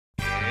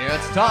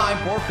It's time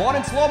for fun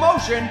in slow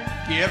motion.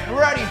 Get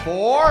ready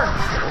for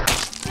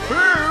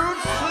FOODSPLOSION!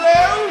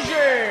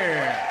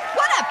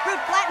 What up, fruit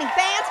flattening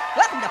fans?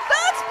 Welcome to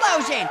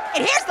FOODSPLOSION!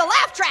 And here's the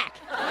laugh track.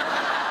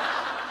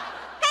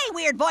 Hey,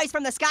 weird voice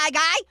from the sky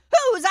guy.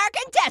 Who's our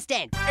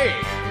contestant?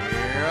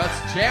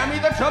 It's Tammy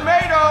the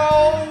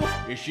tomato!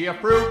 Is she a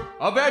fruit,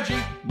 a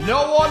veggie?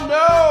 No one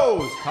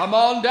knows! Come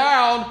on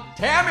down,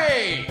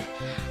 Tammy!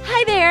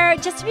 Hi there,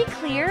 just to be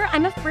clear,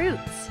 I'm a fruit.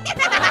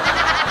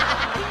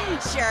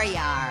 Sure you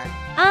are.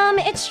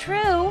 It's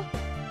true.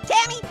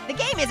 Tammy, the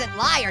game isn't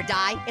lie or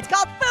die. It's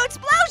called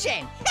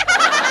FOODSPLOSION!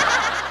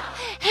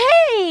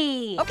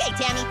 Hey! Okay,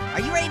 Tammy,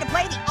 are you ready to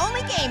play the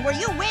only game where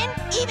you win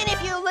even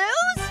if you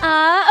lose?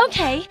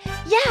 Okay.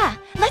 Yeah,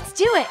 let's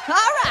do it.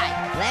 All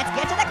right, let's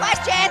get to the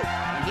question.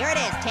 And here it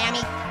is,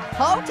 Tammy.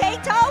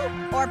 Potato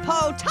or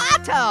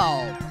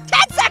potato?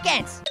 10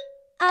 seconds!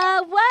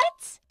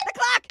 What? The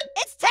clock,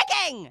 it's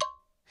ticking!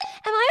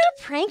 Am I on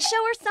a prank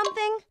show or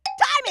something?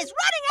 Time is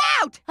running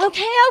out!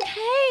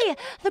 Okay.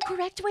 The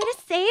correct way to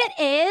say it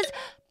is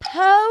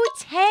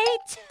potato.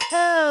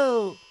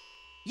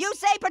 You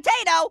say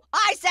potato,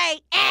 I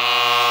say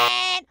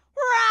and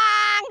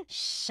wrong!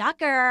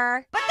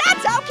 Shocker. But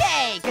that's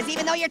okay, because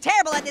even though you're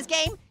terrible at this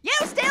game, you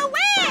still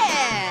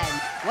win!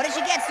 What did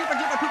she get, Super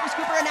Duper Pooper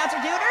Scooper Announcer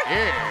Duder?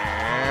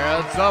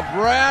 It's a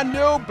brand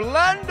new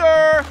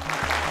blender!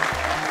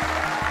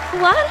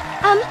 What?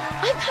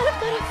 I've kind of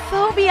got a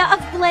phobia of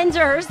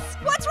blenders.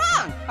 What's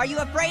wrong? Are you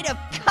afraid of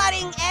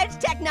cutting-edge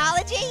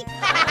technology?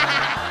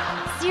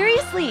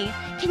 Seriously,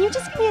 can you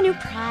just give me a new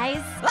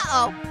prize?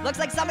 Uh-oh, looks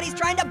like somebody's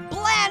trying to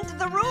blend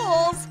the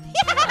rules.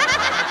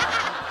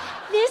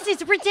 This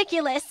is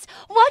ridiculous.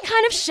 What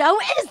kind of show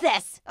is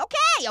this?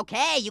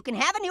 Okay, you can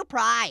have a new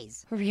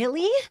prize.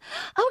 Really?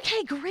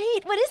 Okay,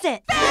 great. What is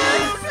it?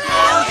 FOODSPLOSION!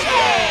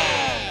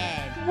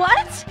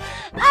 What?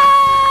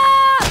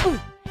 Ah! Ooh.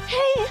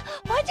 Hey,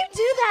 why'd you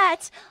do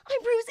that? I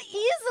bruise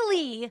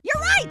easily.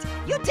 You're right,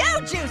 you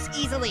do juice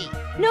easily.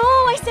 No,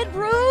 I said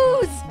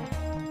bruise.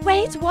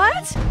 Wait,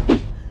 what?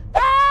 Ah!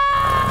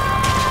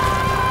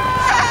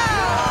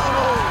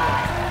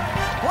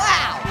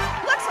 Wow,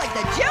 looks like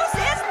the juice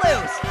is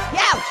loose.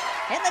 Ouch,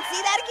 and let's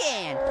see that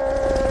again.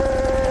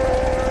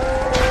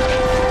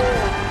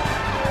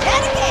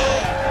 And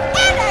again,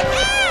 and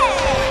again.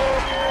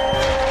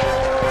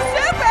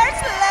 Super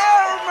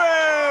slow-mo.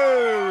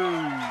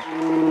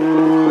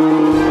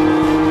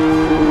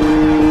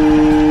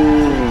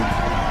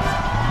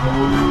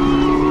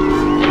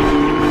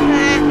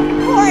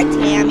 Poor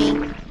Tammy.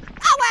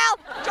 Oh well,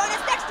 join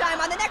us next time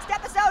on the next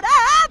episode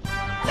of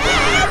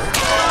FOODSPLOSION!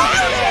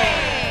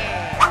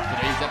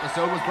 Today's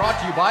episode was brought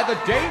to you by the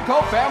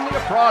Daneco family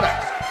of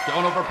products.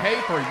 Don't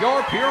overpay for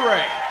your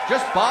puree.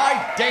 Just buy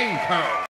Daneco.